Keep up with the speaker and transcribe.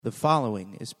The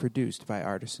following is produced by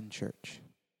Artisan Church.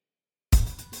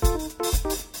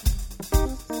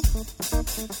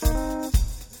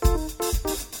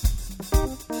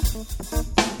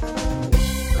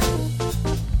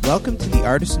 Welcome to the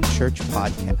Artisan Church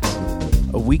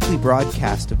Podcast, a weekly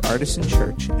broadcast of Artisan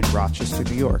Church in Rochester,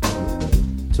 New York.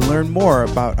 To learn more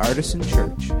about Artisan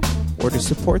Church or to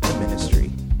support the ministry,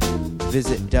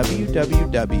 visit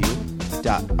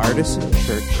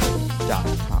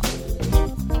www.artisanchurch.com.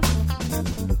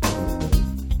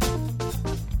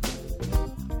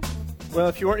 Well,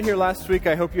 if you weren't here last week,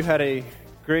 I hope you had a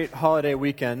great holiday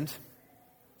weekend.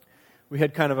 We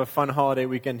had kind of a fun holiday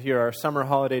weekend here. Our summer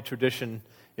holiday tradition,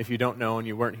 if you don't know and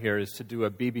you weren't here, is to do a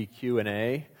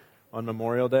BBQ&A on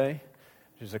Memorial Day,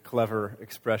 which is a clever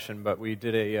expression, but we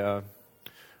did a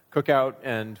cookout,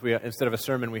 and instead of a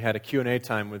sermon, we had a Q&A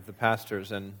time with the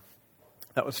pastors, and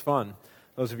that was fun.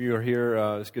 Those of you who are here,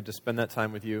 it was good to spend that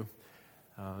time with you.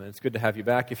 It's good to have you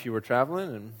back if you were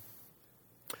traveling, and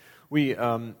we,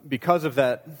 because of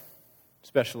that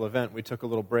special event, we took a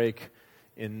little break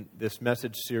in this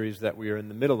message series that we are in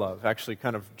the middle of, actually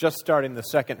kind of just starting the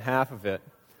second half of it.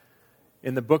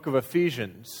 In the book of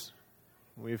Ephesians,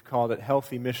 we've called it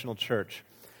Healthy Missional Church.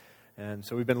 And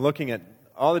so we've been looking at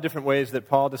all the different ways that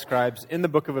Paul describes in the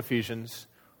book of Ephesians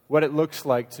what it looks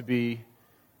like to be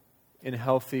in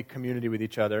healthy community with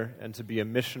each other and to be a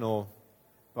missional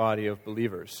body of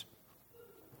believers.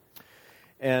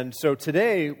 And so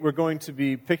today we're going to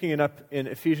be picking it up in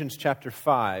Ephesians chapter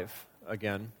 5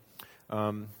 again.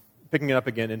 Picking it up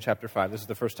again in chapter 5. This is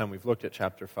the first time we've looked at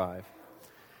chapter 5.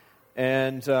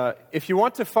 And if you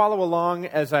want to follow along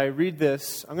as I read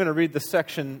this, I'm going to read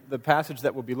the passage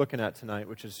that we'll be looking at tonight,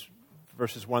 which is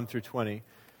verses 1 through 20.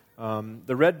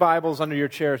 The red Bible's under your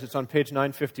chairs. It's on page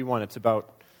 951. It's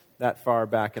about that far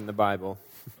back in the Bible,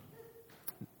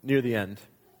 near the end.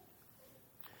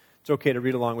 It's okay to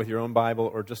read along with your own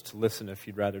Bible or just to listen if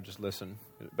you'd rather just listen,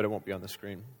 but it won't be on the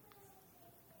screen.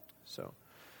 So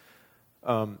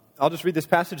I'll just read this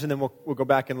passage and then we'll go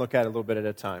back and look at it a little bit at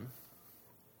a time.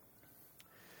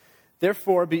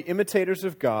 Therefore, be imitators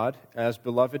of God as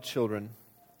beloved children,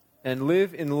 and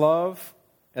live in love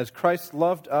as Christ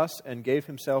loved us and gave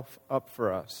himself up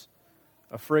for us,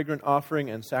 a fragrant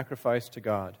offering and sacrifice to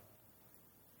God.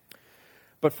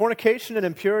 But fornication and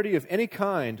impurity of any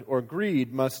kind or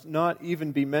greed must not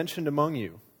even be mentioned among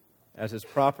you, as is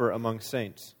proper among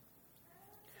saints.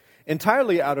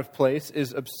 Entirely out of place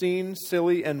is obscene,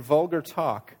 silly, and vulgar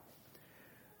talk,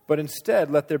 but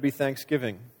instead let there be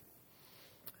thanksgiving.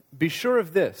 Be sure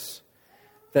of this,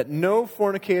 that no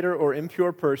fornicator or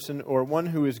impure person or one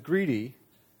who is greedy,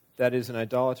 that is an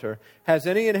idolater, has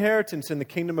any inheritance in the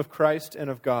kingdom of Christ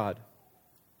and of God.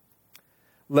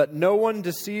 Let no one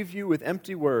deceive you with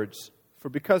empty words, for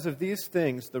because of these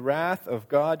things the wrath of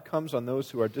God comes on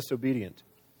those who are disobedient.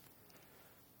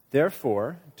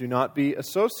 Therefore, do not be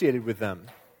associated with them.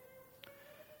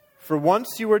 For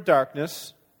once you were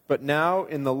darkness, but now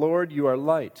in the Lord you are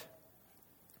light.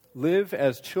 Live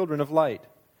as children of light.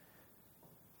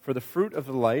 For the fruit of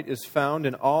the light is found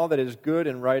in all that is good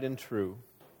and right and true.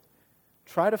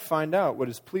 Try to find out what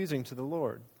is pleasing to the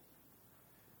Lord.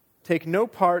 Take no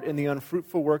part in the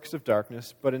unfruitful works of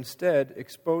darkness, but instead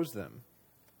expose them.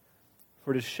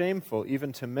 For it is shameful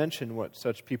even to mention what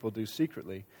such people do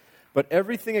secretly. But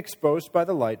everything exposed by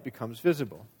the light becomes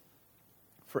visible.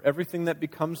 For everything that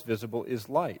becomes visible is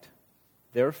light.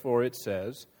 Therefore it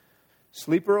says,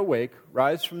 sleep or awake,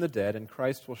 rise from the dead, and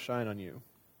Christ will shine on you.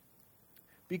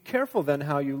 Be careful then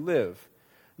how you live,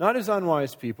 not as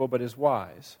unwise people, but as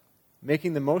wise,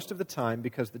 making the most of the time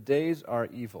because the days are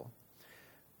evil.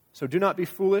 So do not be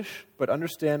foolish, but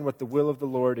understand what the will of the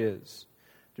Lord is.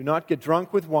 Do not get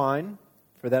drunk with wine,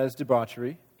 for that is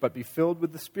debauchery, but be filled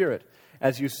with the Spirit,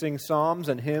 as you sing psalms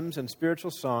and hymns and spiritual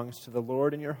songs to the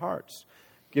Lord in your hearts,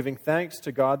 giving thanks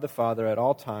to God the Father at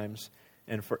all times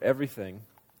and for everything,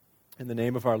 in the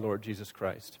name of our Lord Jesus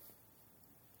Christ.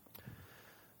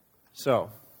 So,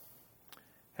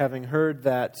 having heard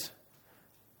that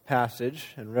passage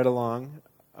and read along,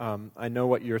 I know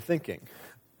what you're thinking.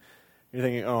 You're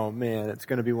thinking, oh man, it's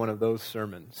going to be one of those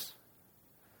sermons.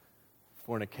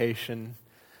 Fornication,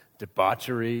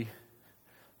 debauchery,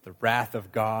 the wrath of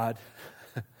God.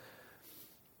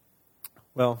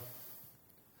 Well,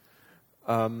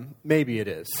 maybe it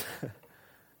is.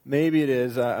 Maybe it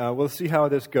is. We'll see how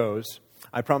this goes.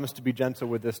 I promise to be gentle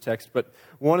with this text, but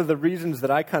one of the reasons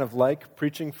that I kind of like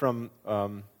preaching from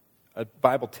a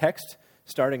Bible text,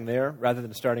 starting there, rather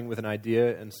than starting with an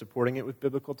idea and supporting it with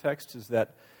biblical text, is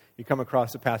that you come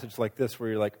across a passage like this where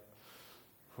you're like,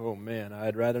 oh man,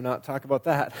 I'd rather not talk about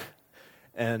that.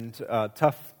 And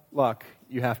tough luck,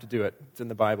 you have to do it. It's in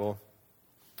the Bible.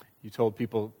 You told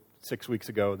people 6 weeks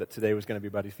ago that today was going to be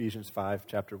about Ephesians 5,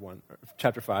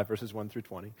 chapter 5, verses 1 through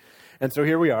 20. And so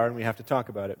here we are, and we have to talk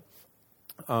about it.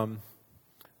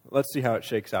 Let's see how it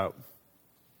shakes out.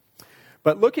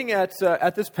 But looking at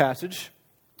this passage,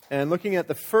 and looking at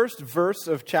the first verse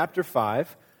of chapter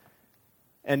 5,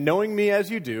 and knowing me as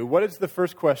you do, what is the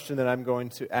first question that I'm going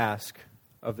to ask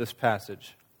of this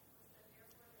passage?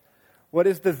 What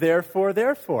is the therefore,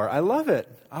 therefore? I love it.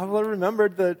 I will remember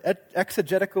the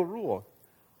exegetical rule.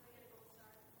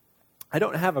 I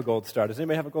don't have a gold star. Does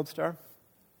anybody have a gold star?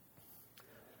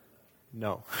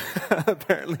 No.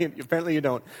 Apparently you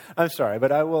don't. I'm sorry,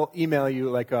 but I will email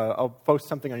you, I'll post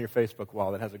something on your Facebook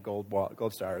wall that has a gold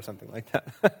star or something like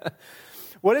that.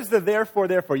 What is the therefore,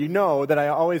 therefore? You know that I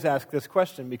always ask this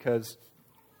question because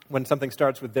when something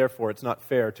starts with therefore, it's not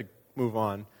fair to move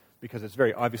on because it's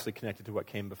very obviously connected to what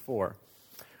came before.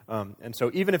 And so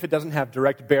even if it doesn't have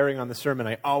direct bearing on the sermon,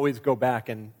 I always go back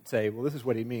and say, well, this is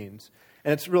what he means.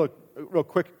 And it's real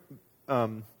quick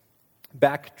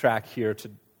backtrack here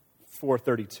to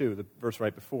 4:32, the verse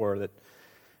right before, that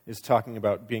is talking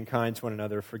about being kind to one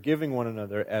another, forgiving one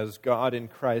another as God in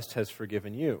Christ has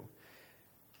forgiven you.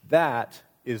 That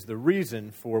is the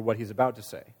reason for what he's about to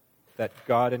say, that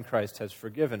God in Christ has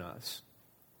forgiven us.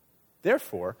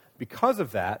 Therefore, because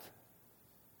of that,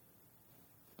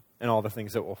 and all the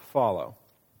things that will follow,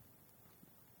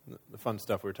 the fun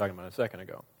stuff we were talking about a second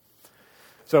ago.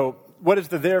 So, what is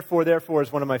the therefore, therefore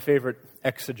is one of my favorite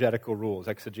exegetical rules.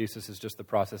 Exegesis is just the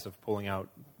process of pulling out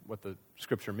what the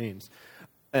Scripture means.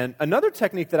 And another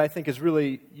technique that I think is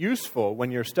really useful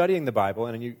when you're studying the Bible,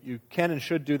 and you can and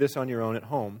should do this on your own at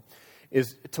home,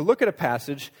 is to look at a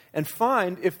passage and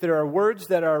find if there are words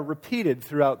that are repeated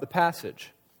throughout the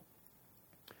passage.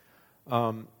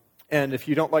 And if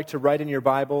you don't like to write in your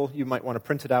Bible, you might want to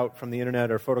print it out from the internet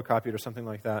or photocopy it or something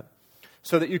like that,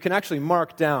 so that you can actually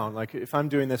mark down. Like if I'm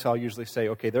doing this, I'll usually say,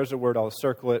 okay, there's a word, I'll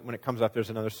circle it. When it comes up, there's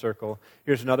another circle.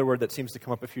 Here's another word that seems to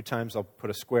come up a few times, I'll put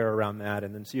a square around that.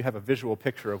 And then so you have a visual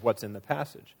picture of what's in the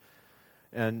passage.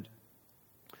 And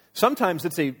sometimes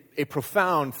it's a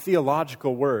profound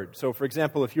theological word. So for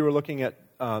example, if you were looking at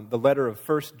the letter of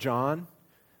 1 John,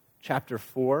 chapter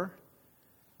 4,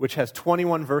 which has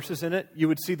 21 verses in it, you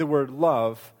would see the word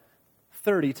love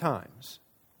 30 times.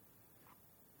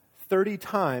 30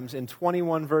 times in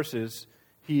 21 verses,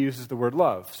 he uses the word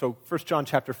love. So 1 John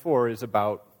chapter 4 is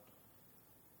about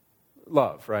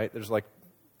love, right? There's like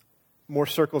more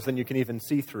circles than you can even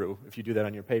see through if you do that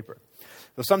on your paper.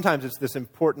 So sometimes it's this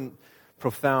important,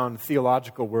 profound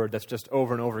theological word that's just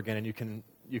over and over again, and you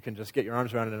can just get your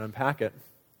arms around it and unpack it.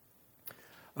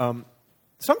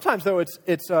 Sometimes, though,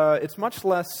 it's much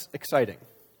less exciting.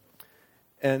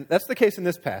 And that's the case in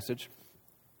this passage.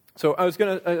 So I'm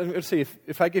going to see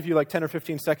if I give you like 10 or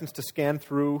 15 seconds to scan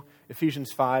through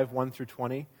Ephesians 5, 1 through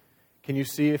 20, can you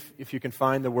see if you can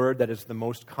find the word that is the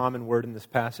most common word in this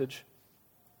passage?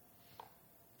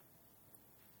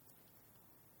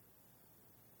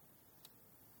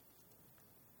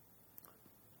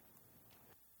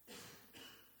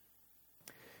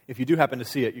 If you do happen to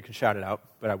see it, you can shout it out,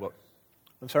 but I will.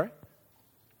 I'm sorry?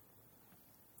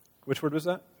 Which word was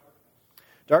that?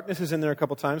 Darkness is in there a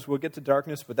couple times. We'll get to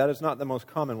darkness, but that is not the most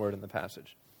common word in the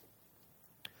passage.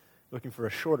 Looking for a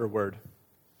shorter word.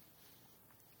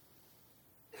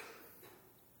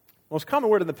 Most common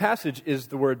word in the passage is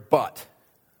the word but.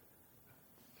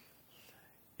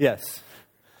 Yes.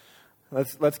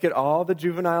 Let's get all the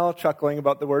juvenile chuckling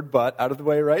about the word but out of the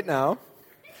way right now.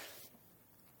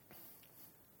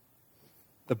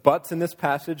 The buts in this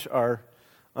passage are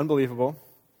unbelievable.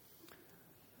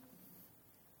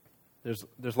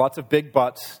 There's lots of big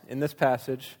buts in this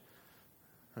passage.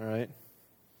 All right.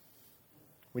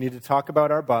 We need to talk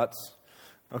about our butts.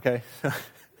 Okay.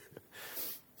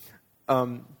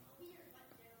 I'm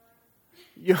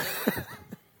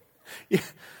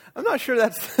not sure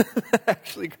that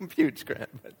actually computes, Grant,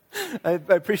 but I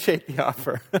appreciate the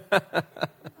offer.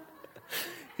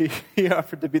 He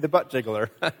offered to be the butt jiggler.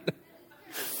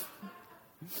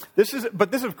 This,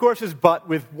 of course, is butt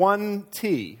with one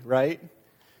T, right?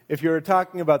 If you were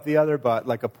talking about the other butt,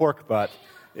 like a pork butt,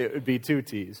 it would be two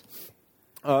T's.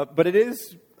 But it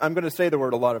is, I'm going to say the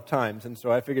word a lot of times, and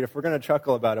so I figured if we're going to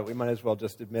chuckle about it, we might as well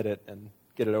just admit it and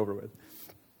get it over with.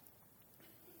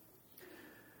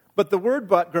 But the word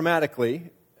but grammatically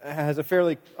has a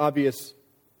fairly obvious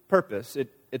purpose.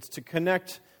 It's to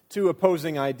connect two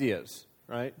opposing ideas,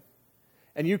 right?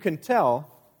 And you can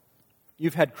tell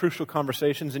you've had crucial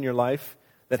conversations in your life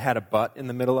that had a but in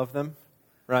the middle of them,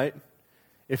 right?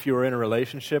 If you were in a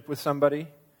relationship with somebody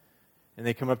and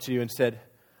they come up to you and said,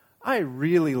 I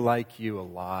really like you a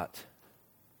lot,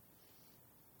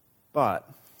 but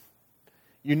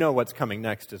you know what's coming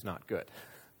next is not good.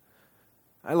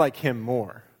 I like him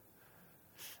more.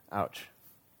 Ouch.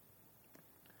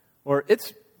 Or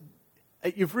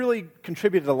you've really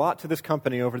contributed a lot to this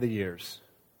company over the years,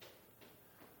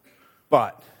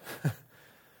 but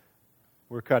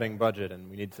we're cutting budget and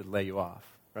we need to lay you off,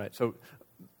 right? So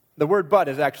the word but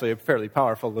is actually a fairly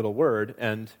powerful little word,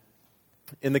 and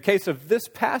in the case of this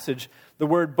passage, the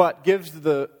word but gives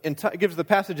the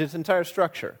passage its entire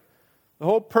structure. The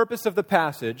whole purpose of the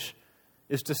passage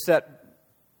is to set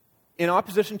in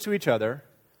opposition to each other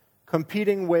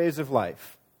competing ways of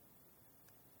life,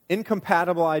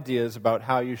 incompatible ideas about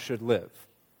how you should live.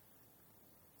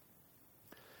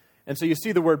 And so you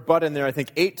see the word but in there, I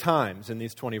think, 8 times in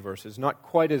these 20 verses. Not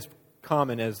quite as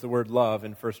common as the word love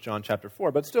in 1 John chapter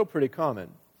 4, but still pretty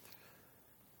common.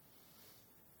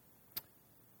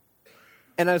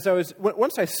 And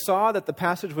once I saw that the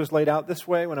passage was laid out this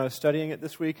way when I was studying it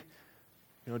this week,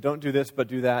 don't do this, but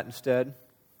do that instead,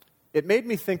 it made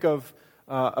me think of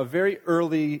a very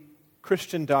early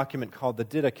Christian document called the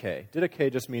Didache.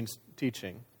 Didache just means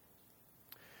teaching.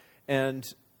 And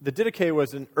the Didache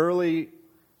was an early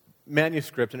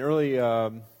manuscript, an early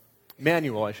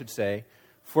manual, I should say,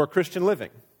 for Christian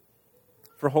living,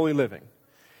 for holy living.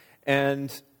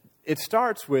 And it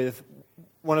starts with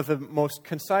one of the most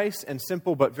concise and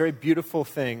simple but very beautiful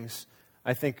things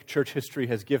I think church history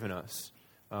has given us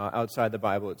outside the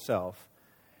Bible itself.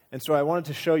 And so I wanted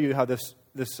to show you how this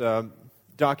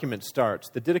document starts.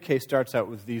 The Didache starts out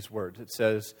with these words. It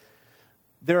says,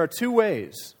 "There are 2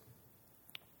 ways,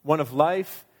 one of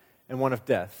life and one of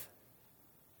death,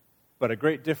 but a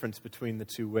great difference between the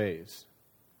 2 ways."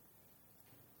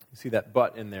 You see that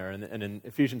but in there, and in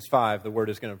Ephesians 5, the word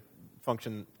is going to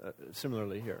function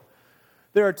similarly here.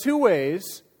 There are 2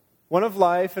 ways, one of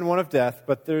life and one of death,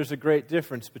 but there's a great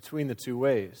difference between the 2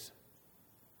 ways.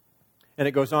 And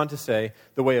it goes on to say,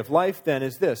 the way of life then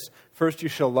is this: first, you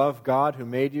shall love God who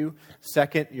made you;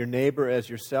 second, your neighbor as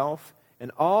yourself;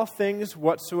 and all things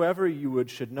whatsoever you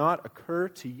would should not occur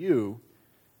to you,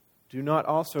 do not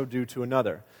also do to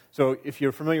another. So if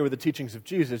you're familiar with the teachings of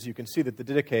Jesus, you can see that the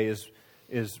Didache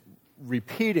is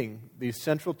repeating these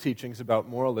central teachings about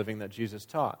moral living that Jesus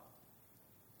taught.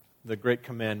 The great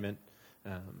commandment,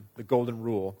 the golden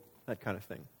rule, that kind of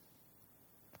thing.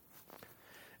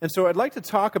 And so I'd like to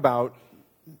talk about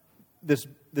this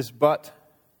but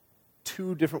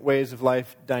 2 different ways of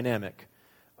life dynamic.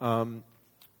 And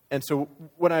so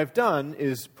what I've done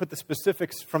is put the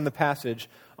specifics from the passage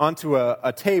onto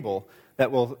a table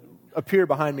that will appear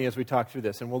behind me as we talk through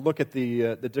this. And we'll look at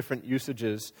the different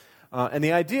usages. And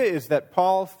the idea is that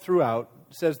Paul, throughout,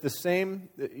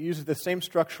 uses the same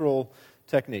structural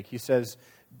technique. He says,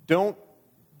 don't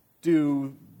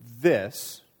do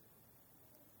this,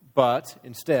 but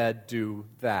instead do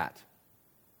that.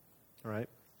 All right?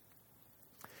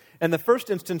 And the first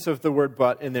instance of the word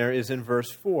but in there is in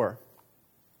verse 4.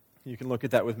 You can look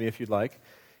at that with me if you'd like.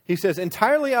 He says,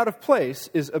 entirely out of place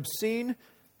is obscene,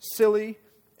 silly,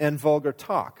 and vulgar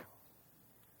talk.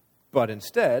 But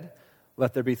instead,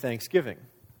 let there be thanksgiving.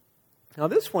 Now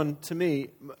this one, to me,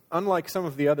 unlike some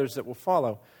of the others that will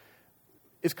follow,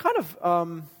 is kind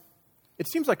of, it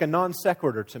seems like a non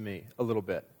sequitur to me a little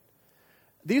bit.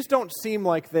 These don't seem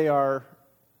like they are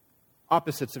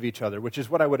opposites of each other, which is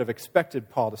what I would have expected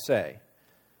Paul to say.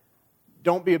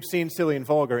 Don't be obscene, silly, and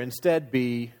vulgar. Instead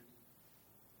be,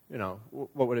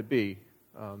 what would it be?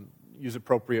 Use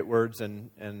appropriate words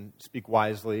and speak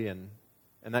wisely and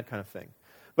that kind of thing.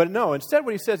 But no, instead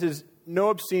what he says is no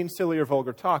obscene, silly, or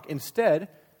vulgar talk. Instead,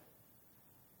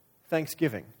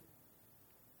 thanksgiving.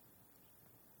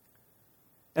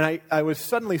 And I was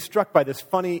suddenly struck by this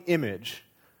funny image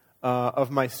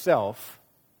of myself.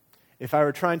 If I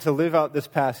were trying to live out this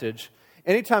passage,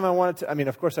 anytime I wanted to,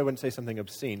 of course I wouldn't say something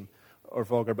obscene or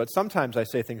vulgar, but sometimes I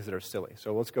say things that are silly.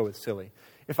 So let's go with silly.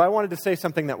 If I wanted to say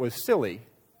something that was silly,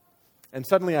 and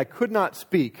suddenly I could not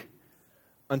speak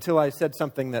until I said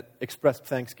something that expressed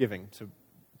thanksgiving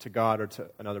to God or to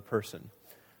another person,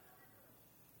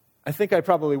 I think I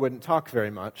probably wouldn't talk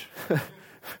very much,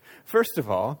 first of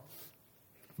all.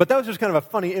 But that was just kind of a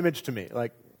funny image to me.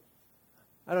 Like,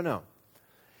 I don't know.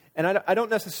 And I don't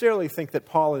necessarily think that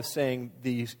Paul is saying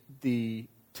the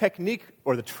technique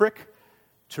or the trick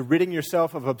to ridding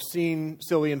yourself of obscene,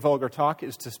 silly, and vulgar talk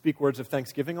is to speak words of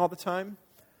thanksgiving all the time.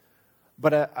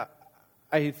 But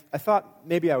I thought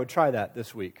maybe I would try that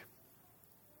this week.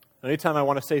 Anytime I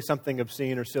want to say something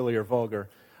obscene or silly or vulgar,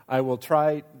 I will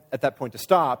try at that point to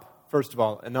stop, first of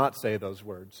all, and not say those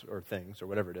words or things or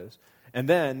whatever it is. And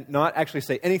then not actually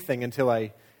say anything until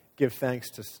I give thanks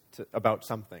about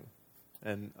something.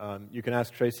 And you can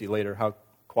ask Tracy later how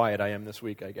quiet I am this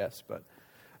week, I guess. But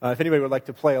if anybody would like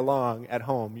to play along at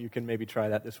home, you can maybe try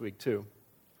that this week too.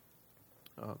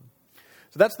 So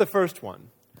that's the first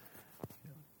one.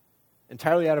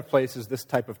 Entirely out of place is this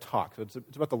type of talk. So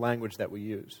it's about the language that we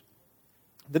use.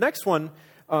 The next one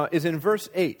is in verse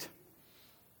 8.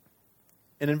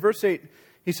 And in verse 8,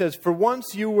 he says, "For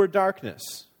once you were darkness,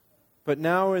 but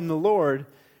now in the Lord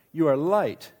you are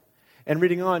light." And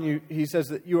reading on, he says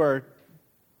that you are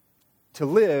to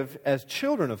live as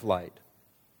children of light.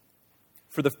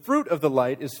 For the fruit of the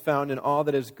light is found in all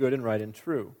that is good and right and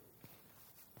true.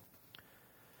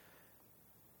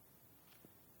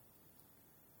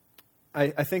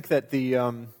 I think that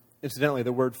incidentally,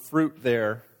 the word fruit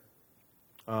there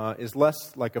is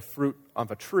less like a fruit of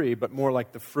a tree, but more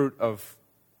like the fruit of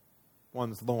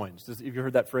one's loins. Have you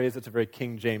heard that phrase? It's a very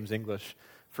King James English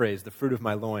phrase, the fruit of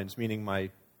my loins, meaning my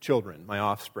children, my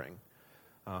offspring.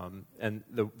 And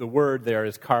the word there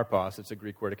is karpos. It's a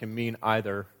Greek word. It can mean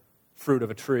either fruit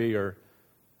of a tree or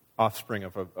offspring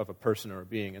of a person or a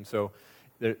being. And so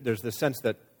there's this sense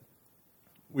that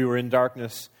we were in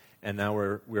darkness and now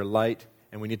we're light,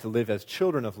 and we need to live as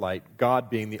children of light,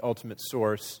 God being the ultimate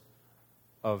source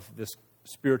of this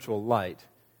spiritual light,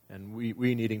 and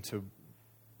we needing to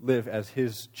live as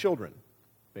His children,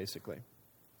 basically.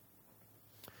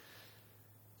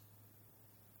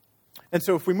 And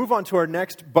so if we move on to our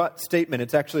next but statement,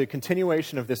 it's actually a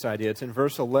continuation of this idea. It's in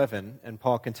verse 11, and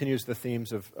Paul continues the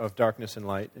themes of darkness and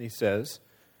light, and he says,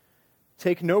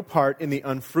 "Take no part in the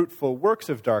unfruitful works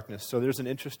of darkness." So there's an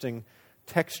interesting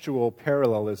textual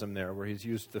parallelism there, where he's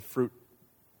used the fruit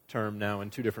term now in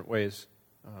two different ways.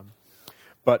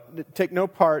 But take no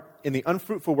part in the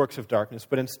unfruitful works of darkness,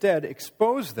 but instead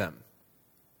expose them.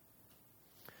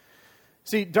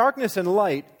 See, darkness and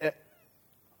light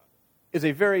is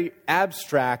a very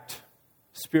abstract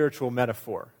spiritual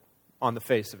metaphor on the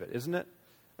face of it, isn't it?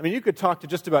 I mean, you could talk to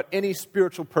just about any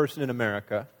spiritual person in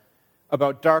America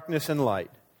about darkness and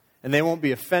light, and they won't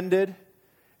be offended,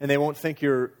 and they won't think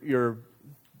you're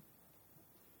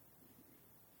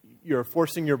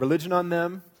forcing your religion on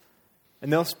them,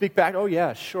 and they'll speak back, "Oh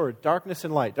yeah, sure, darkness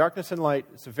and light. Darkness and light,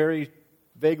 it's a very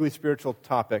vaguely spiritual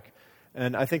topic,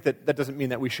 and I think that doesn't mean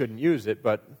that we shouldn't use it,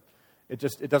 but it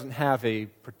doesn't have a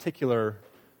particular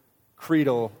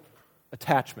creedal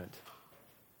attachment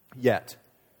yet."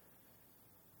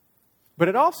 But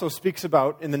it also speaks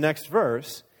about, in the next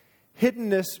verse,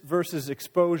 hiddenness versus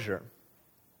exposure,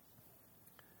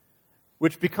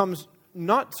 which becomes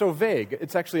not so vague.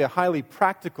 It's actually a highly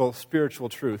practical spiritual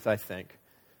truth, I think,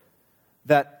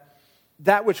 that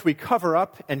which we cover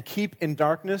up and keep in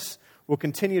darkness will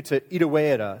continue to eat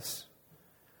away at us,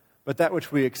 but that which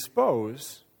we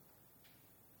expose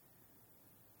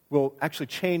will actually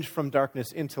change from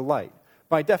darkness into light.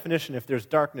 By definition, if there's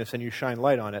darkness and you shine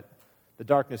light on it, the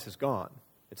darkness is gone.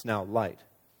 It's now light.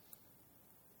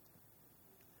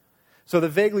 So the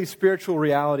vaguely spiritual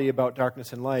reality about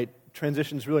darkness and light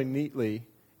transitions really neatly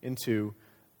into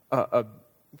a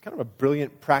kind of a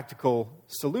brilliant practical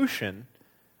solution,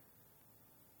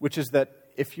 which is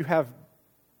that if you have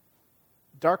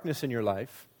darkness in your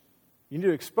life, you need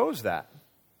to expose that.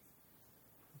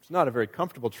 It's not a very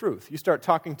comfortable truth. You start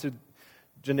talking to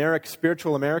generic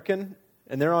spiritual American,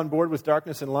 and they're on board with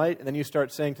darkness and light, and then you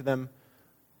start saying to them,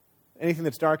 anything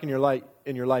that's dark in your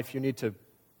life, you need to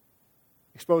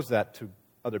expose that to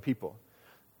other people.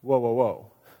 Whoa, whoa,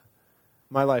 whoa.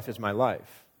 My life is my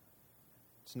life.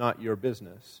 It's not your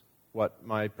business what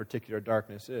my particular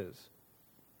darkness is.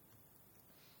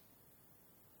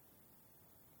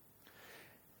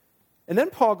 And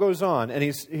then Paul goes on, and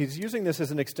he's using this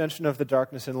as an extension of the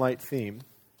darkness and light theme.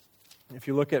 If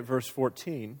you look at verse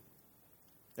 14,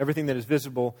 everything that is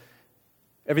visible,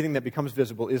 everything that becomes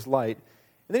visible is light.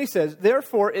 And then he says,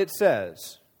 "Therefore it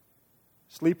says,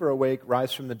 sleep or awake,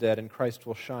 rise from the dead, and Christ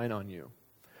will shine on you."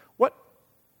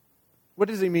 What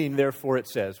does he mean, therefore it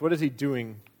says? What is he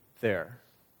doing there?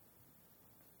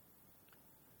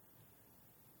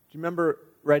 Do you remember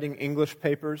writing English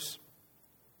papers?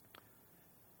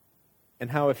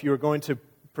 And how if you were going to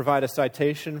provide a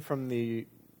citation from the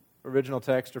original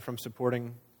text or from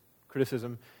supporting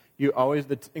criticism, the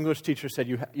English teacher said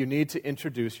you need to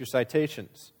introduce your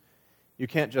citations. You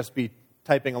can't just be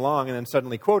typing along and then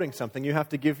suddenly quoting something. You have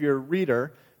to give your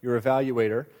reader, your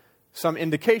evaluator, some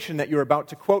indication that you're about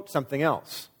to quote something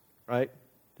else, right?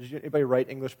 Did anybody write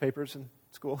English papers in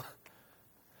school?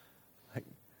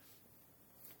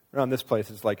 Around this place,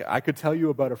 it's like, I could tell you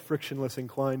about a frictionless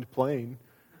inclined plane,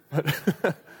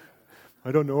 but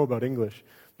I don't know about English.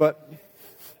 But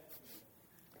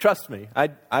trust me,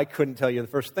 I couldn't tell you the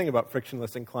first thing about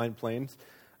frictionless inclined planes,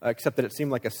 except that it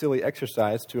seemed like a silly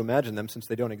exercise to imagine them since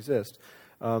they don't exist.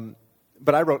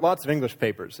 But I wrote lots of English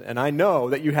papers, and I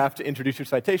know that you have to introduce your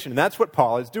citation. And that's what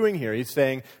Paul is doing here. He's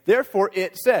saying, therefore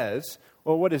it says,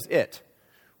 well, what is it?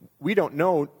 We don't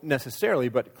know necessarily,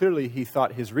 but clearly he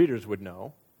thought his readers would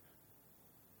know.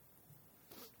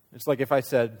 It's like if I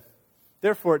said,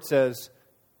 therefore it says,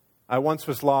 I once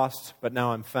was lost, but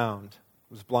now I'm found.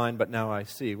 Was blind, but now I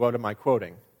see. What am I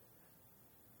quoting?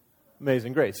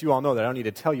 Amazing Grace. You all know that. I don't need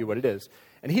to tell you what it is.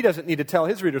 And he doesn't need to tell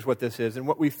his readers what this is. And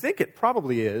what we think it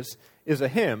probably is a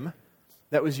hymn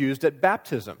that was used at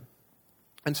baptism.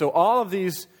 And so all of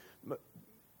these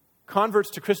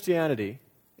converts to Christianity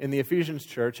in the Ephesians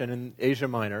church and in Asia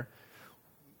Minor,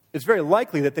 it's very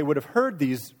likely that they would have heard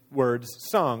these words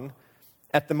sung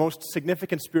at the most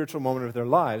significant spiritual moment of their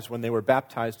lives when they were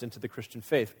baptized into the Christian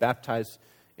faith, baptized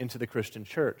into the Christian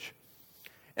church.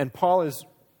 And Paul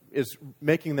is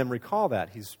making them recall that.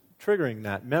 He's triggering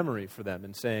that memory for them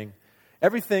and saying,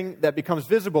 everything that becomes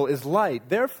visible is light.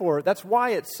 Therefore, that's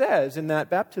why it says in that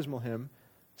baptismal hymn,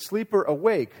 sleeper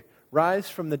awake, rise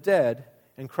from the dead,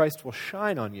 and Christ will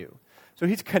shine on you. So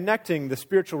he's connecting the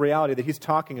spiritual reality that he's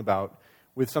talking about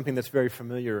with something that's very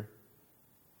familiar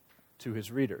to his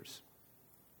readers.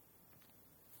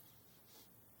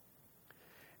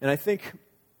 And I think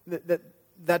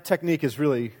that technique is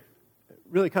really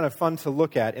kind of fun to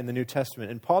look at in the New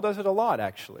Testament. And Paul does it a lot,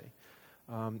 actually.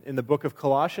 In the book of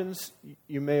Colossians,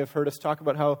 you may have heard us talk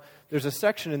about how there's a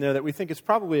section in there that we think is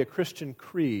probably a Christian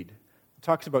creed. It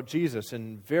talks about Jesus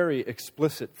in very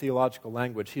explicit theological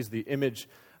language. He's the image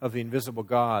of the invisible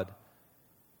God,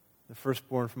 the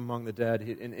firstborn from among the dead.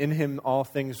 In him all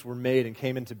things were made and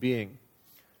came into being.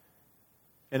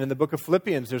 And in the book of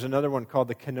Philippians, there's another one called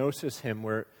the Kenosis hymn,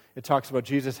 where it talks about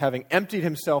Jesus having emptied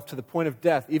himself to the point of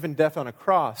death, even death on a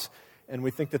cross. And we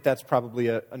think that that's probably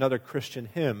another Christian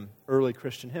hymn, early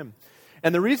Christian hymn.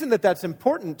 And the reason that that's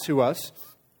important to us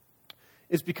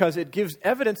is because it gives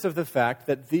evidence of the fact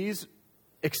that these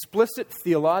explicit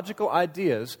theological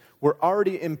ideas were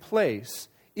already in place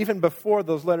even before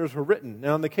those letters were written.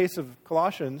 Now, in the case of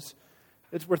Colossians,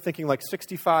 we're thinking like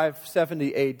 65,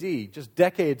 70 A.D., just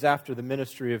decades after the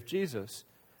ministry of Jesus.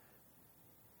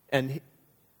 And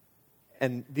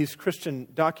these Christian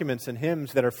documents and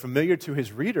hymns that are familiar to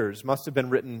his readers must have been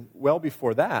written well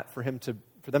before that for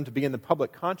them to be in the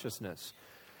public consciousness.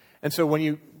 And so when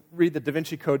you read the Da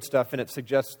Vinci Code stuff and it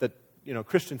suggests that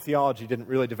Christian theology didn't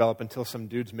really develop until some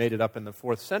dudes made it up in the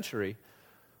 4th century,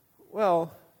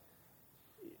 well,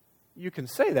 you can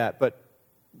say that, but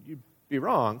you'd be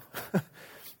wrong.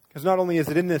 Because not only is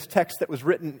it in this text that was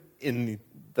written in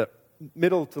the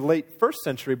middle to late 1st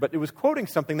century, but it was quoting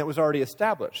something that was already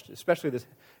established, especially this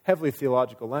heavily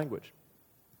theological language.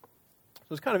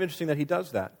 So it's kind of interesting that he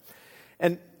does that.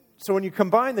 And so when you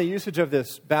combine the usage of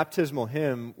this baptismal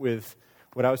hymn with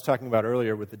what I was talking about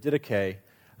earlier with the Didache,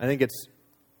 I think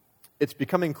it's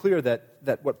becoming clear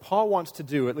that what Paul wants to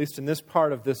do, at least in this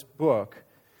part of this book,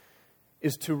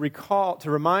 is to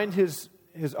remind his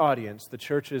audience, the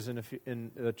churches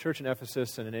in the church in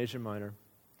Ephesus and in Asia Minor,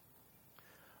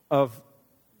 of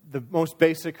the most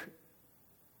basic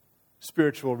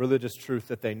spiritual religious truth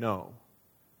that they know,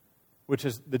 which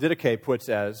is the Didache puts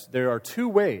as there are two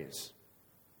ways,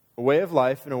 a way of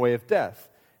life and a way of death.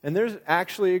 And there's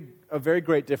actually a very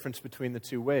great difference between the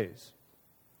two ways.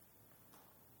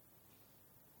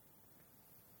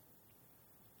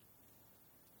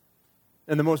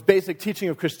 And the most basic teaching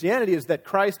of Christianity is that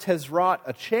Christ has wrought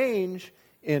a change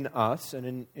in us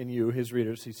and in you, his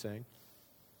readers, he's saying.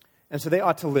 And so they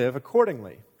ought to live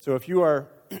accordingly. So if you are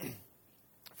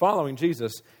following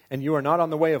Jesus and you are not on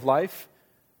the way of life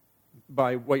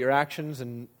by what your actions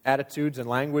and attitudes and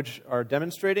language are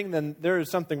demonstrating, then there is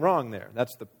something wrong there.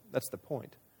 That's the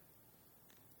point.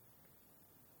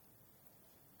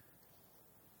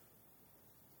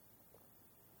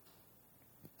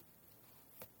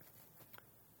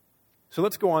 So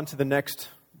let's go on to the next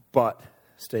but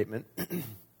statement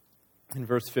in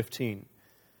verse 15.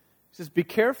 It says, "Be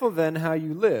careful then how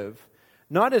you live,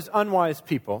 not as unwise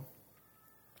people,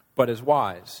 but as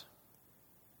wise."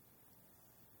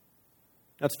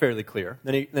 That's fairly clear.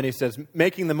 Then he says,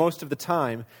 "Making the most of the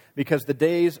time, because the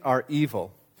days are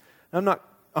evil." Now, I'm not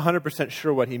 100%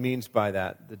 sure what he means by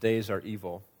that, the days are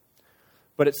evil.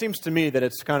 But it seems to me that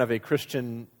it's kind of a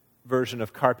Christian version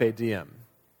of carpe diem.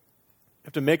 You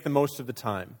have to make the most of the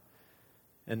time.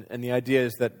 And the idea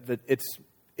is that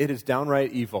it is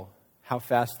downright evil how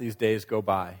fast these days go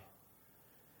by.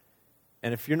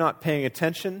 And if you're not paying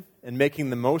attention and making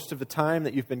the most of the time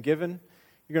that you've been given,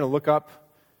 you're going to look up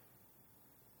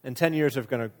and 10 years have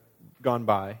gone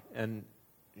by, and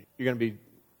you're going to be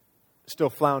still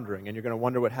floundering, and you're going to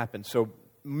wonder what happened. So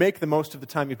make the most of the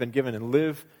time you've been given and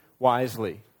live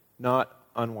wisely, not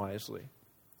unwisely.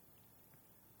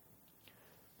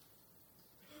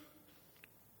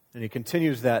 And he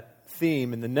continues that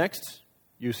theme in the next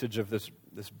usage of this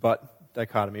but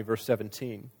dichotomy, verse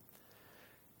 17.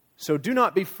 So do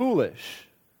not be foolish,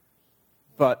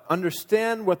 but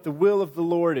understand what the will of the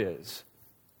Lord is.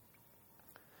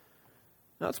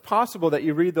 Now, it's possible that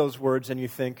you read those words and you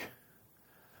think,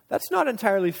 that's not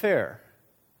entirely fair.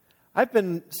 I've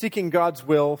been seeking God's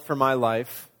will for my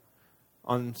life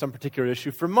on some particular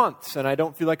issue for months, and I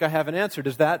don't feel like I have an answer.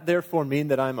 Does that therefore mean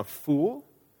that I'm a fool?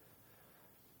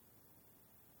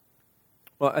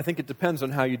 Well, I think it depends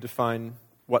on how you define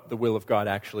what the will of God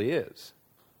actually is.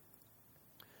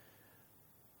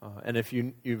 And if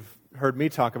you've heard me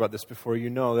talk about this before, you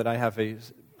know that I have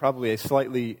probably a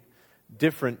slightly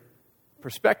different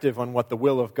perspective on what the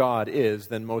will of God is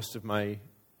than most of my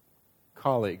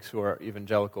colleagues who are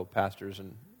evangelical pastors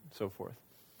and so forth.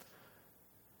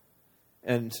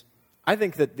 And I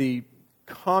think that the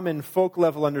common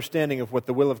folk-level understanding of what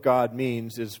the will of God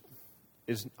means is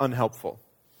unhelpful.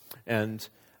 And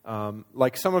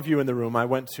like some of you in the room, I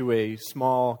went to a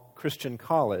small Christian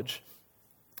college.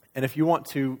 And if you want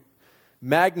to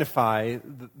magnify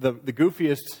the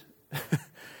goofiest,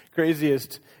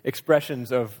 craziest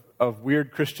expressions of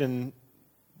weird Christian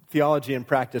theology and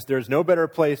practice, there's no better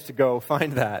place to go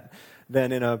find that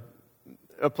than in a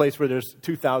place where there's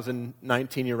 2,000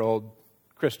 19-year-old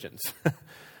Christians.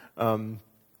 And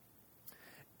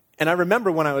I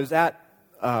remember when I was at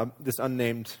this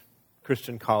unnamed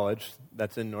Christian college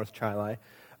that's in North Chili,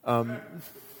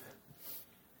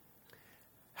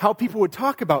 how people would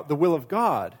talk about the will of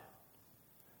God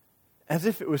as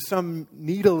if it was some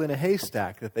needle in a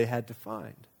haystack that they had to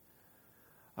find.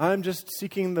 I'm just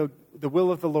seeking the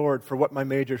will of the Lord for what my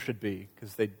major should be,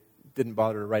 because they didn't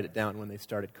bother to write it down when they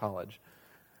started college.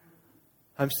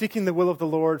 I'm seeking the will of the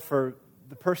Lord for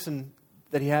the person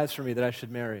that He has for me that I should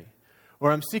marry.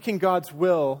 Or I'm seeking God's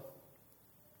will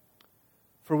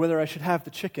for whether I should have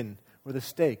the chicken or the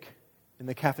steak in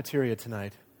the cafeteria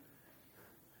tonight.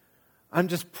 I'm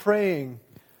just praying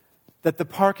that the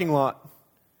parking lot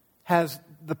has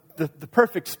the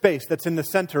perfect space that's in the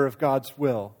center of God's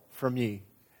will for me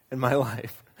in my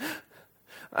life.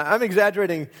 I'm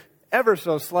exaggerating ever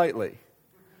so slightly,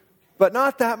 but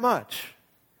not that much.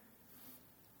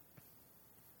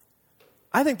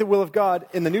 I think the will of God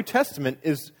in the New Testament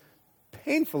is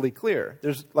painfully clear.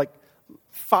 There's like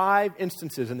 5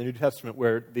 instances in the New Testament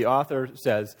where the author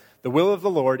says, the will of the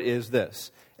Lord is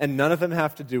this. And none of them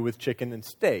have to do with chicken and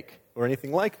steak or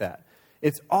anything like that.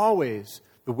 It's always,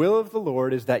 the will of the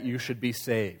Lord is that you should be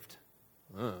saved.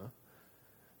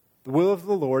 The will of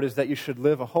the Lord is that you should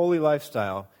live a holy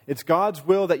lifestyle. It's God's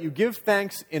will that you give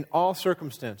thanks in all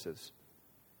circumstances.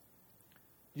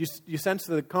 You sense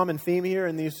the common theme here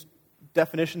in these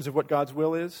definitions of what God's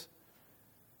will is?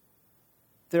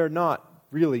 They're not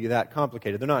really that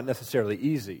complicated. They're not necessarily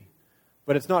easy,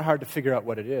 but it's not hard to figure out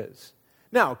what it is.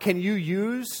 Now, can you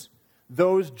use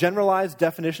those generalized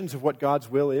definitions of what God's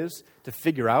will is to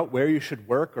figure out where you should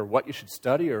work or what you should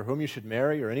study or whom you should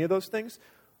marry or any of those things?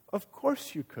 Of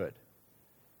course you could.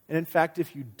 And in fact,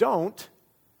 if you don't,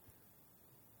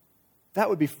 that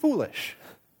would be foolish.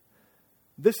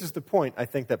 This is the point I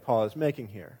think that Paul is making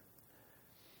here.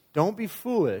 Don't be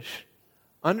foolish.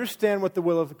 Understand what the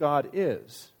will of God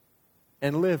is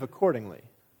and live accordingly.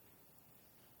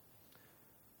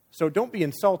 So don't be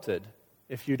insulted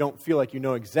if you don't feel like you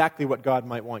know exactly what God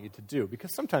might want you to do.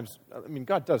 Because sometimes,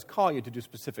 God does call you to do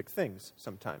specific things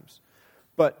sometimes.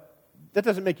 But that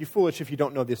doesn't make you foolish if you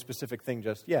don't know the specific thing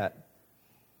just yet.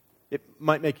 It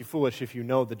might make you foolish if you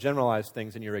know the generalized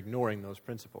things and you're ignoring those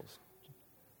principles.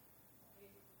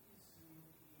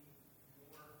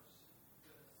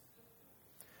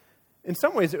 In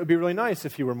some ways, it would be really nice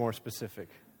if you were more specific,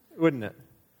 wouldn't it?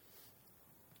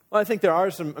 Well, I think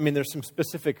there's some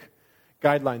specific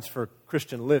guidelines for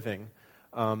Christian living.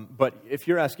 But if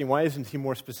you're asking, why isn't he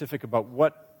more specific about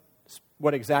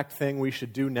what exact thing we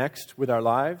should do next with our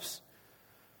lives?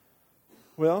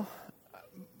 Well,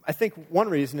 I think one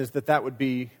reason is that would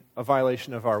be a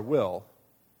violation of our will.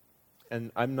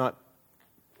 And I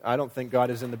don't think God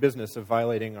is in the business of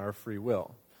violating our free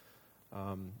will.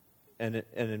 And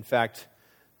in fact,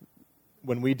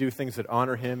 when we do things that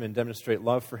honor Him and demonstrate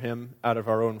love for Him out of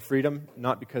our own freedom,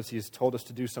 not because He's told us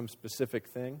to do some specific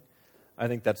thing, I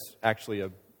think that's actually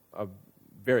a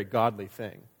very godly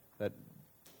thing that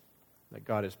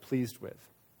God is pleased with.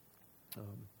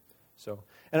 So,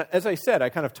 and as I said, I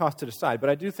kind of tossed it aside, but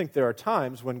I do think there are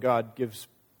times when God gives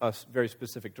us very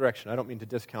specific direction. I don't mean to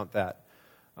discount that.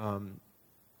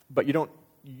 But you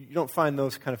don't find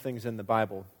those kind of things in the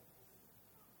Bible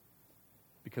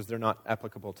because they're not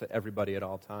applicable to everybody at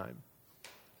all time.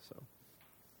 So,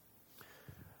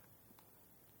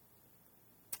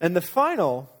 and the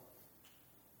final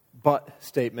but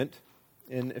statement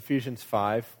in Ephesians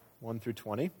 5, 1 through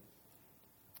 20,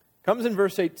 comes in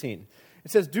verse 18. It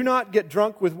says, "Do not get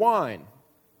drunk with wine,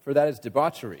 for that is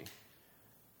debauchery,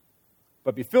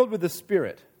 but be filled with the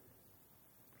Spirit."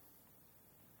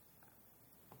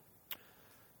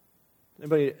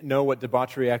 Anybody know what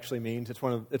debauchery actually means?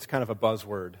 It's kind of a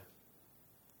buzzword.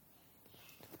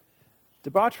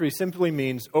 Debauchery simply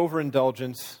means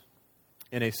overindulgence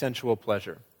in a sensual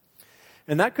pleasure.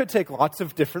 And that could take lots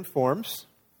of different forms.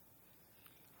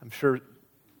 I'm sure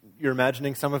you're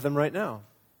imagining some of them right now.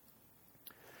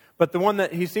 But the one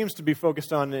that he seems to be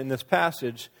focused on in this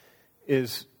passage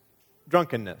is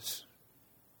drunkenness.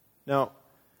 Now,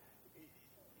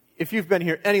 if you've been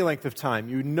here any length of time,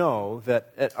 you know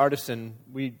that at Artisan,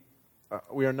 we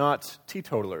are not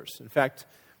teetotalers. In fact,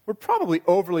 we're probably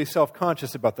overly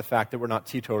self-conscious about the fact that we're not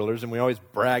teetotalers, and we always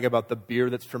brag about the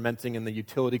beer that's fermenting in the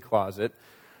utility closet,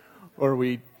 or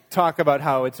we talk about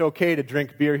how it's okay to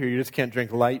drink beer here, you just can't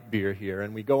drink light beer here,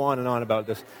 and we go on and on about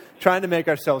this, trying to make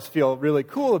ourselves feel really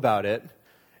cool about it.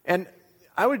 And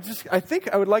I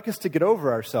think I would like us to get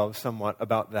over ourselves somewhat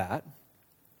about that.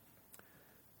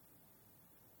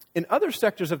 In other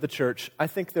sectors of the church, I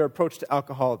think their approach to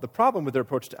alcohol, the problem with their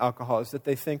approach to alcohol is that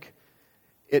they think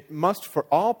it must, for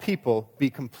all people, be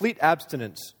complete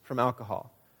abstinence from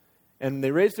alcohol. And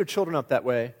they raise their children up that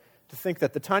way to think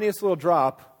that the tiniest little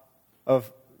drop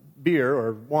of beer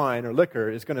or wine or liquor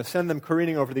is going to send them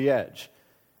careening over the edge.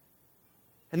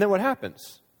 And then what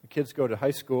happens? The kids go to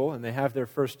high school and they have their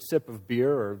first sip of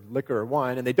beer or liquor or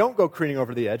wine, and they don't go careening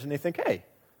over the edge, and they think, hey,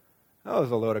 that was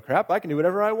a load of crap. I can do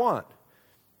whatever I want.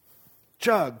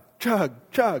 Chug, chug,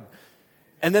 chug.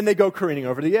 And then they go careening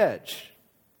over the edge.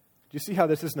 Do you see how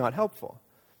this is not helpful?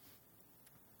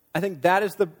 I think that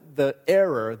is the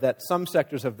error that some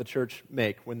sectors of the church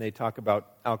make when they talk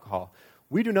about alcohol.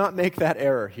 We do not make that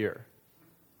error here.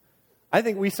 I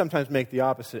think we sometimes make the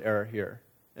opposite error here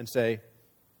and say,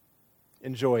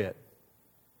 enjoy it.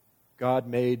 God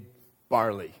made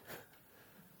barley.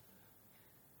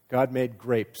 God made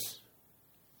grapes.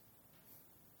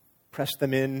 Press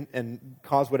them in and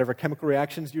cause whatever chemical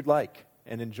reactions you'd like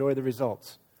and enjoy the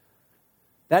results.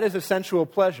 That is a sensual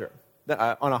pleasure.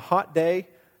 On a hot day,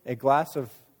 a glass of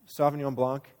Sauvignon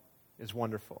Blanc is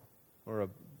wonderful, or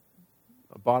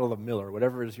a bottle of Miller,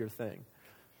 whatever is your thing.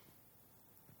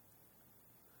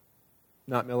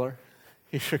 Not Miller?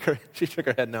 She shook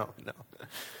her head, no.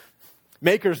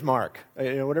 Maker's Mark,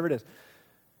 whatever it is.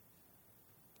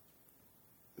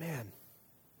 Man,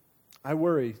 I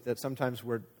worry that sometimes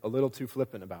we're a little too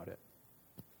flippant about it.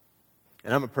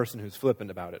 And I'm a person who's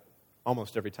flippant about it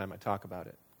almost every time I talk about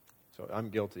it. So I'm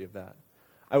guilty of that.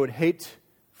 I would hate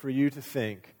for you to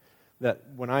think that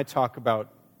when I talk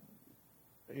about,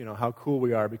 how cool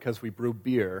we are because we brew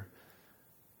beer,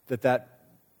 that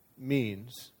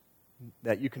means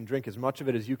that you can drink as much of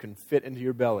it as you can fit into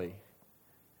your belly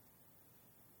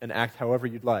and act however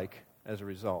you'd like as a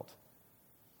result.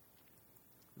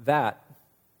 That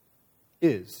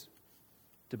is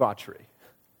debauchery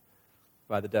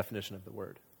by the definition of the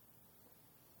word.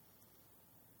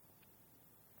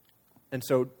 And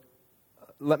so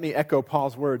let me echo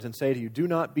Paul's words and say to you, do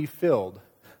not be filled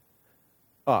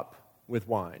up with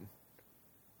wine.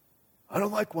 I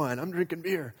don't like wine. I'm drinking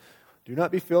beer. Do not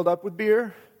be filled up with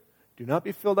beer. Do not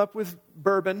be filled up with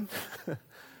bourbon. Do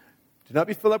not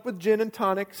be filled up with gin and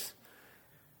tonics.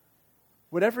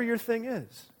 Whatever your thing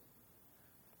is.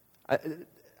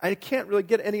 I can't really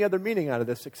get any other meaning out of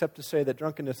this except to say that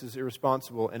drunkenness is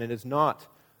irresponsible, and it is not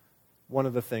one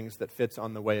of the things that fits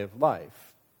on the way of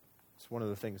life. It's one of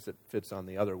the things that fits on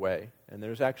the other way. And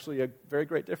there's actually a very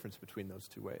great difference between those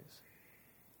two ways.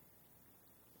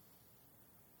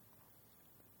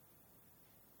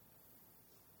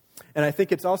 And I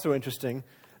think it's also interesting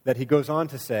that he goes on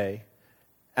to say,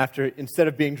 instead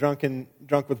of being drunk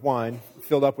with wine,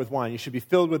 filled up with wine, you should be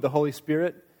filled with the Holy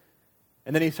Spirit.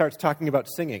 And then he starts talking about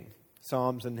singing,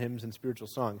 psalms and hymns and spiritual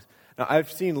songs. Now, I've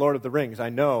seen Lord of the Rings. I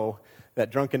know that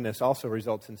drunkenness also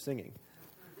results in singing.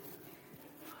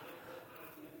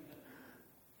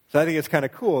 So I think it's kind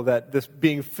of cool that this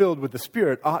being filled with the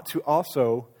Spirit ought to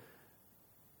also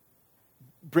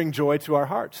bring joy to our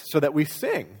hearts so that we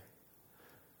sing.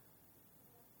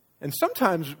 And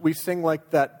sometimes we sing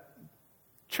like that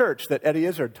church that Eddie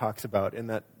Izzard talks about in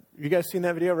that, You guys seen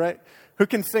that video, right? Who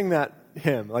can sing that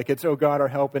hymn? Like it's, "Oh God, our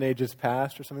help in ages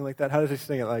past," or something like that. How does he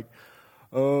sing it? Like,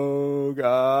 "Oh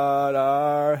God,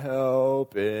 our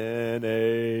help in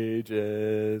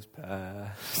ages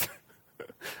past."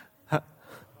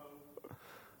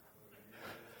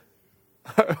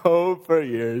 Our hope for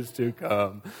years to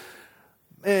come.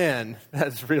 Man,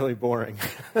 that's really boring.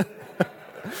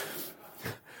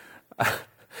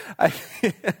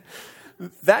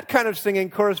 That kind of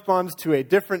singing corresponds to a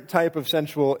different type of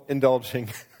sensual indulging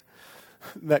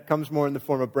that comes more in the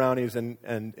form of brownies and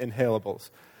inhalables.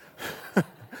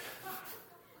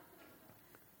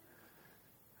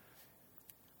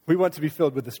 We want to be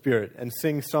filled with the Spirit and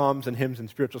sing psalms and hymns and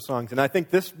spiritual songs. And I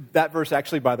think that verse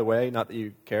actually, by the way, not that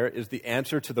you care, is the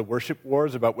answer to the worship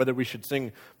wars about whether we should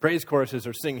sing praise choruses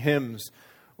or sing hymns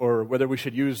or whether we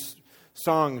should use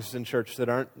songs in church that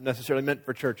aren't necessarily meant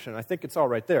for church. And I think it's all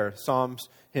right there. Psalms,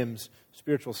 hymns,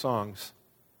 spiritual songs.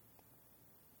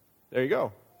 There you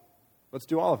go. Let's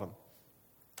do all of them.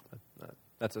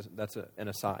 That's an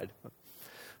aside.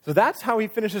 So that's how he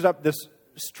finishes up this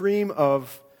stream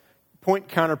of point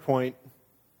counterpoint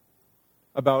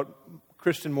about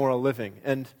Christian moral living.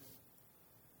 And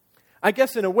I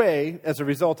guess in a way, as a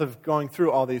result of going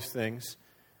through all these things,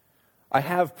 I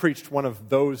have preached one of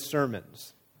those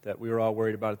sermons that we were all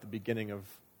worried about at the beginning of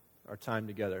our time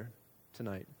together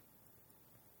tonight.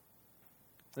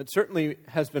 It certainly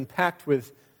has been packed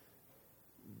with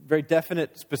very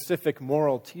definite, specific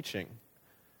moral teaching,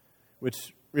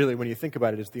 which really, when you think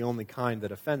about it, is the only kind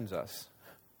that offends us.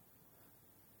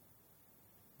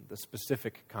 The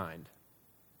specific kind.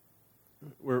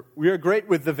 We are great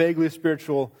with the vaguely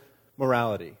spiritual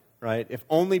morality, right? If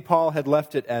only Paul had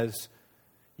left it as,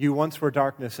 "You once were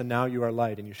darkness and now you are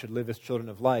light, and you should live as children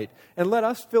of light," and let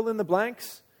us fill in the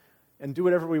blanks and do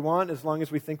whatever we want as long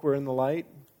as we think we're in the light,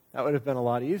 that would have been a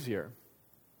lot easier.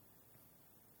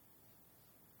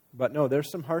 But no,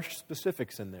 there's some harsh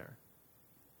specifics in there.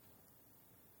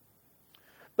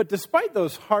 But despite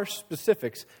those harsh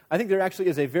specifics, I think there actually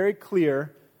is a very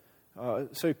clear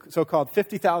so-called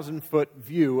 50,000-foot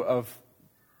view of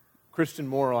Christian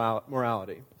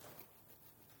morality.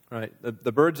 Right?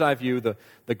 The bird's eye view,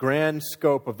 the grand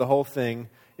scope of the whole thing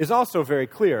is also very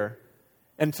clear.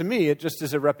 And to me, it just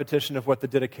is a repetition of what the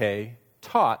Didache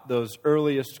taught those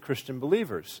earliest Christian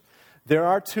believers. There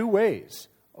are two ways,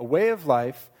 a way of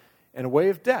life and a way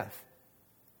of death.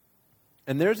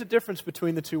 And there's a difference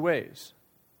between the two ways.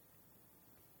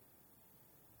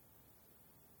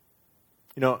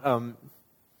 You know,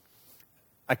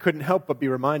 I couldn't help but be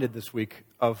reminded this week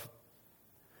of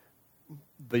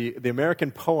the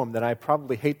American poem that I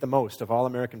probably hate the most of all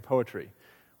American poetry,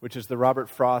 which is the Robert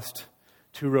Frost,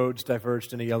 "Two roads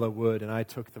diverged in a yellow wood, and I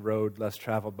took the road less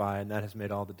traveled by, and that has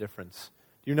made all the difference."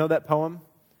 Do you know that poem?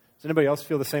 Does anybody else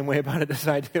feel the same way about it as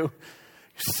I do? You're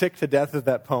sick to death of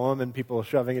that poem and people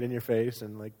shoving it in your face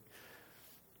and like.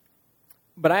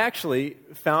 But I actually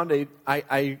found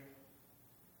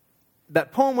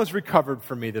that poem was recovered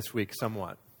for me this week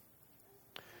somewhat.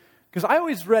 Because I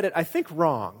always read it, I think,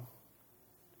 wrong.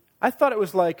 I thought it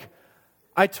was like,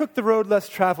 "I took the road less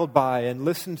traveled by and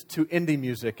listened to indie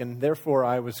music, and therefore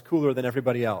I was cooler than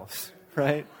everybody else,"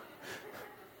 right?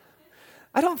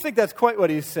 I don't think that's quite what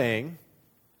he's saying.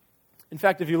 In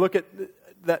fact, if you look at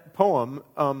that poem,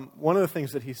 one of the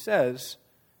things that he says,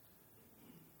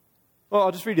 well,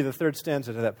 I'll just read you the third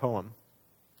stanza to that poem.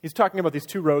 He's talking about these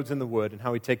two roads in the wood and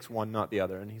how he takes one, not the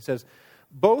other. And he says,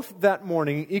 "Both that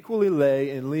morning equally lay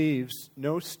in leaves,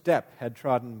 no step had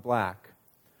trodden black.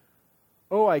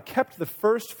 Oh, I kept the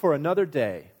first for another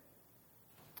day.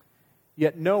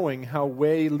 Yet knowing how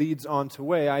way leads on to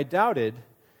way, I doubted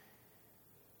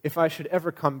if I should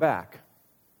ever come back."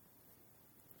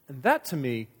 And that, to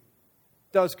me,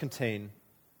 does contain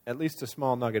at least a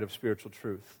small nugget of spiritual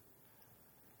truth.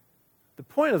 The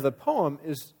point of the poem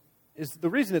is the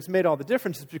reason it's made all the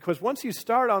difference is because once you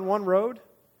start on one road,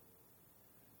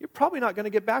 you're probably not going to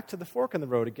get back to the fork in the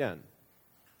road again.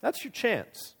 That's your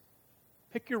chance.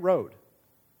 Pick your road.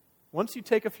 Once you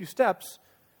take a few steps,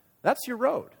 that's your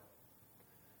road.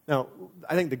 Now,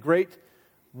 I think the great,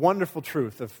 wonderful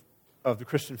truth of the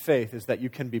Christian faith is that you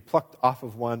can be plucked off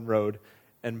of one road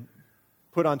and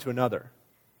put onto another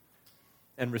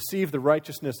and receive the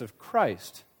righteousness of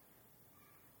Christ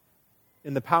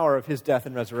in the power of his death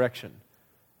and resurrection,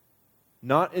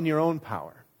 not in your own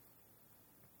power.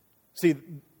 See,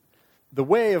 the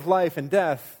way of life and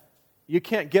death, you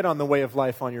can't get on the way of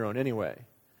life on your own anyway.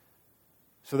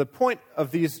 So the point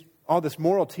of all this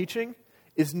moral teaching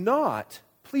is not,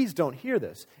 please don't hear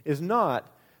this, is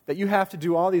not that you have to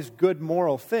do all these good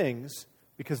moral things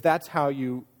because that's how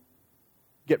you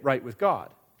get right with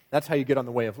God. That's how you get on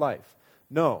the way of life.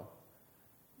 No.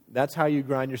 That's how you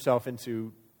grind yourself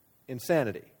into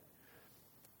insanity.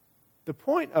 The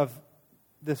point of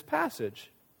this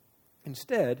passage,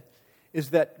 instead,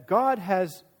 is that God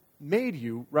has made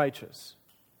you righteous.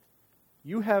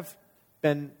 You have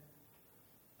been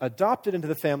adopted into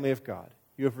the family of God.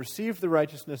 You have received the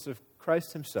righteousness of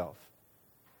Christ himself.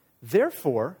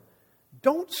 Therefore,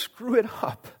 don't screw it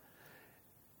up.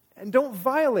 And don't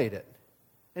violate it.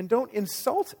 And don't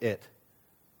insult it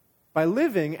by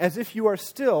living as if you are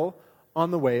still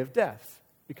on the way of death,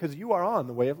 because you are on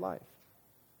the way of life.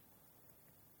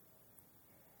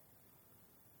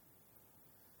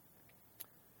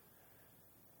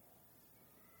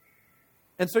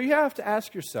 And so you have to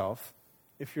ask yourself,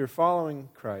 if you're following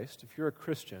Christ, if you're a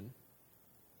Christian,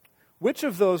 which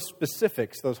of those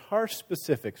specifics, those harsh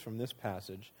specifics from this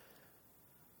passage,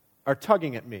 are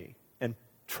tugging at me and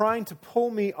trying to pull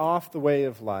me off the way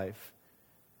of life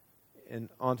and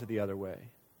onto the other way?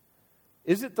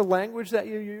 Is it the language that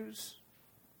you use?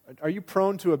 Are you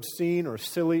prone to obscene or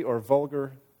silly or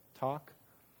vulgar talk?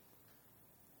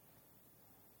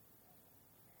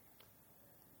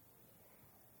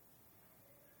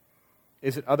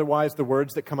 Is it otherwise the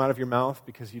words that come out of your mouth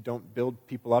because you don't build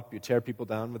people up, you tear people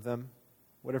down with them?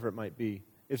 Whatever it might be.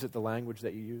 Is it the language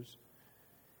that you use?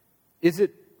 Is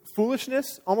it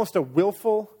foolishness, almost a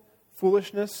willful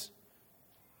foolishness,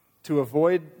 to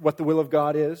avoid what the will of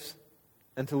God is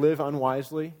and to live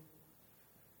unwisely?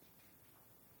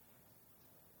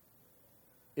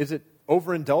 Is it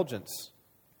overindulgence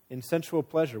in sensual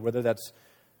pleasure, whether that's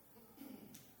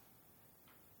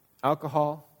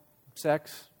alcohol,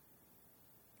 sex,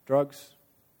 drugs?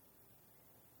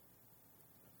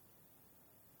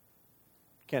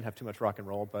 Can't have too much rock and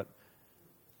roll, but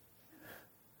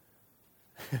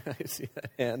I see that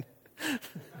hand.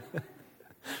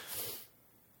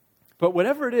 But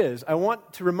whatever it is, I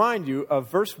want to remind you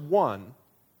of verse 1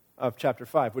 of chapter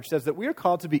 5, which says that we are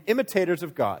called to be imitators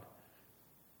of God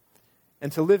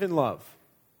and to live in love.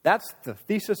 That's the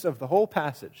thesis of the whole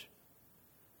passage.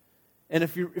 And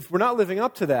if we're not living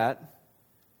up to that,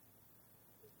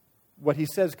 what he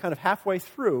says kind of halfway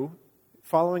through,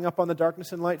 following up on the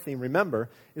darkness and light theme, remember,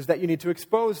 is that you need to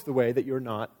expose the way that you're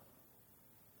not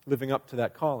living up to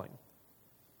that calling.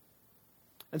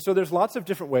 And so there's lots of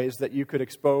different ways that you could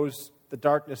expose the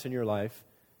darkness in your life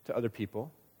to other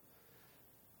people.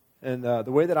 And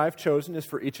the way that I've chosen is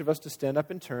for each of us to stand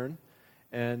up in turn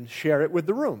and share it with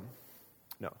the room.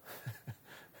 No.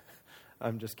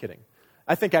 I'm just kidding.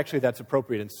 I think actually that's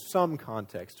appropriate in some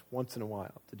context, once in a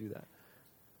while, to do that.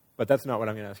 But that's not what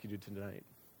I'm going to ask you to do tonight.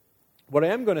 What I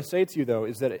am going to say to you, though,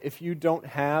 is that if you don't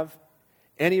have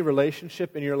any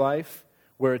relationship in your life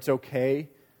where it's okay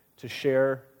to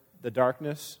share the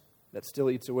darkness that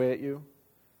still eats away at you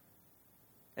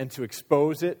and to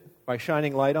expose it by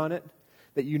shining light on it,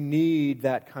 that you need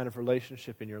that kind of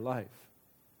relationship in your life.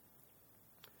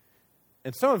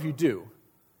 And some of you do.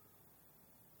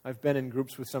 I've been in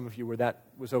groups with some of you where that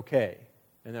was okay.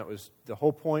 And that was the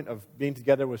whole point of being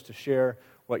together, was to share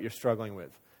what you're struggling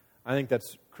with. I think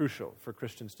that's crucial for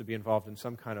Christians to be involved in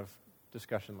some kind of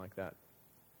discussion like that.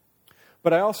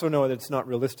 But I also know that it's not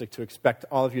realistic to expect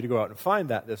all of you to go out and find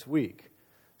that this week.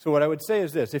 So what I would say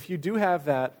is this: if you do have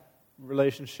that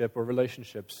relationship or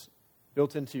relationships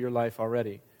built into your life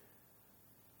already,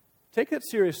 take that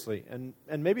seriously. And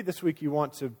maybe this week you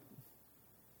want to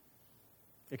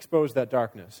expose that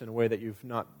darkness in a way that you've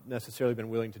not necessarily been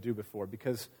willing to do before,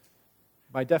 because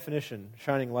by definition,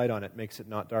 shining light on it makes it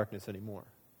not darkness anymore.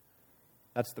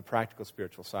 That's the practical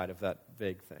spiritual side of that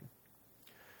vague thing.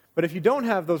 But if you don't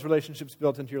have those relationships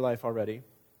built into your life already,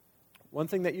 one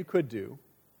thing that you could do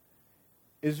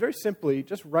is very simply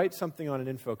just write something on an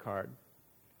info card.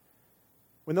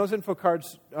 When those info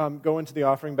cards go into the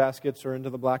offering baskets or into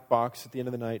the black box at the end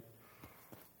of the night,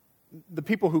 the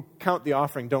people who count the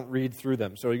offering don't read through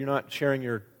them, so you're not sharing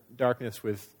your darkness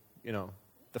with,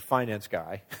 the finance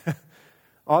guy.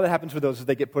 All that happens with those is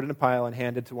they get put in a pile and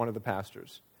handed to one of the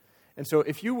pastors. And so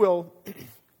if you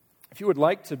would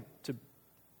like to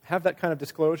have that kind of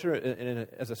disclosure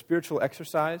as a spiritual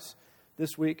exercise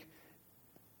this week,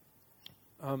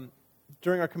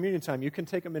 during our communion time, you can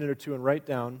take a minute or two and write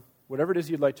down whatever it is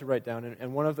you'd like to write down,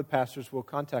 and one of the pastors will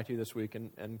contact you this week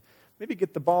and maybe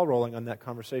get the ball rolling on that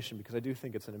conversation, because I do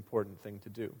think it's an important thing to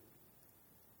do.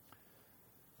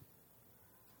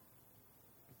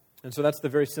 And so that's the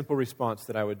very simple response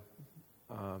that I would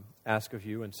ask of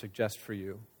you and suggest for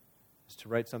you, is to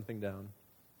write something down,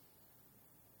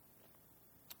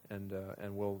 and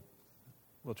we'll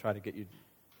try to get you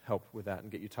help with that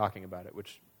and get you talking about it,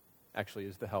 which actually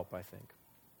is the help, I think.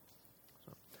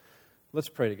 So, Let's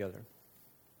pray together.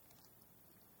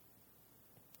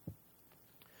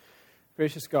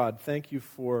 Gracious God, thank you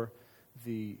for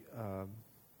the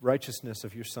righteousness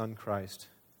of your Son, Christ,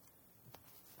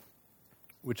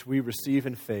 which we receive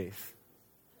in faith.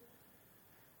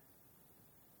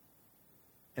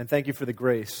 And thank you for the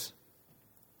grace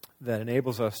that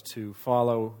enables us to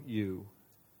follow you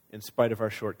in spite of our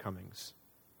shortcomings.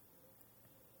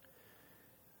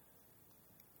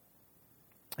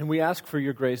 And we ask for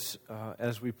your grace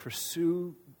as we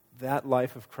pursue that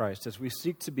life of Christ, as we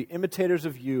seek to be imitators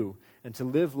of you and to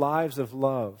live lives of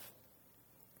love,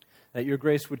 that your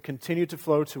grace would continue to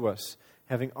flow to us,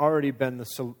 having already been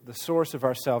the source of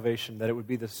our salvation, that it would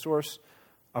be the source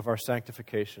of our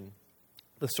sanctification,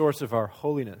 the source of our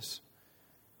holiness,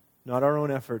 not our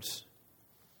own efforts,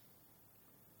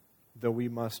 though we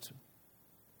must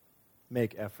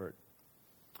make effort,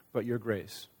 but your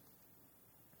grace.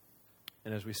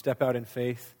 And as we step out in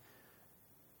faith,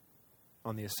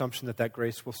 on the assumption that that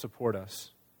grace will support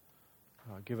us,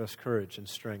 give us courage and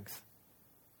strength.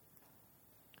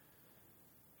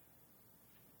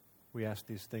 We ask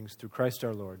these things through Christ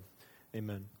our Lord.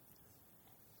 Amen.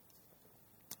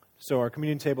 So our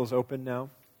communion table is open now.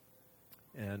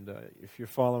 And if you're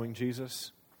following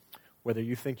Jesus, whether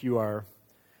you think you are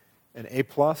an A+,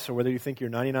 or whether you think you're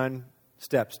 99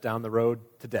 steps down the road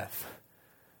to death,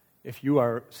 if you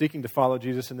are seeking to follow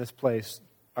Jesus in this place,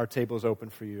 our table is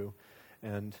open for you.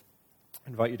 And I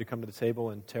invite you to come to the table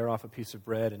and tear off a piece of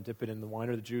bread and dip it in the wine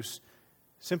or the juice,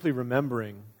 simply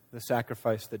remembering the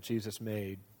sacrifice that Jesus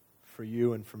made for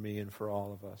you and for me and for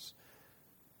all of us,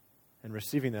 and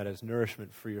receiving that as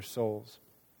nourishment for your souls.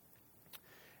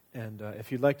 And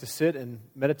if you'd like to sit and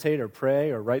meditate or pray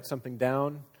or write something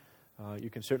down, you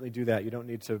can certainly do that. You don't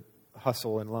need to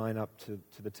hustle and line up to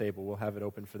the table. We'll have it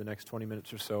open for the next 20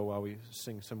 minutes or so while we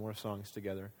sing some more songs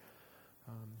together.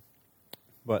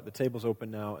 But the table's open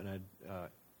now, and I'd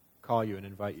call you and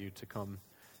invite you to come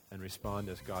and respond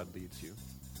as God leads you.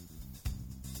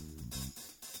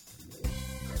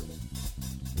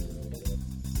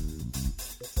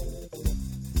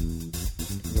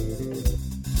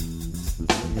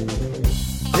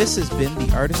 This has been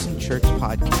the Artisan Church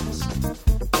Podcast.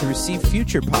 To receive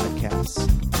future podcasts,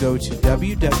 go to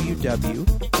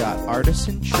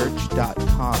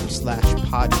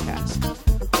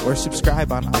www.artisanchurch.com/podcast or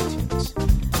subscribe on iTunes.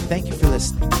 Thank you for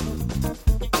listening.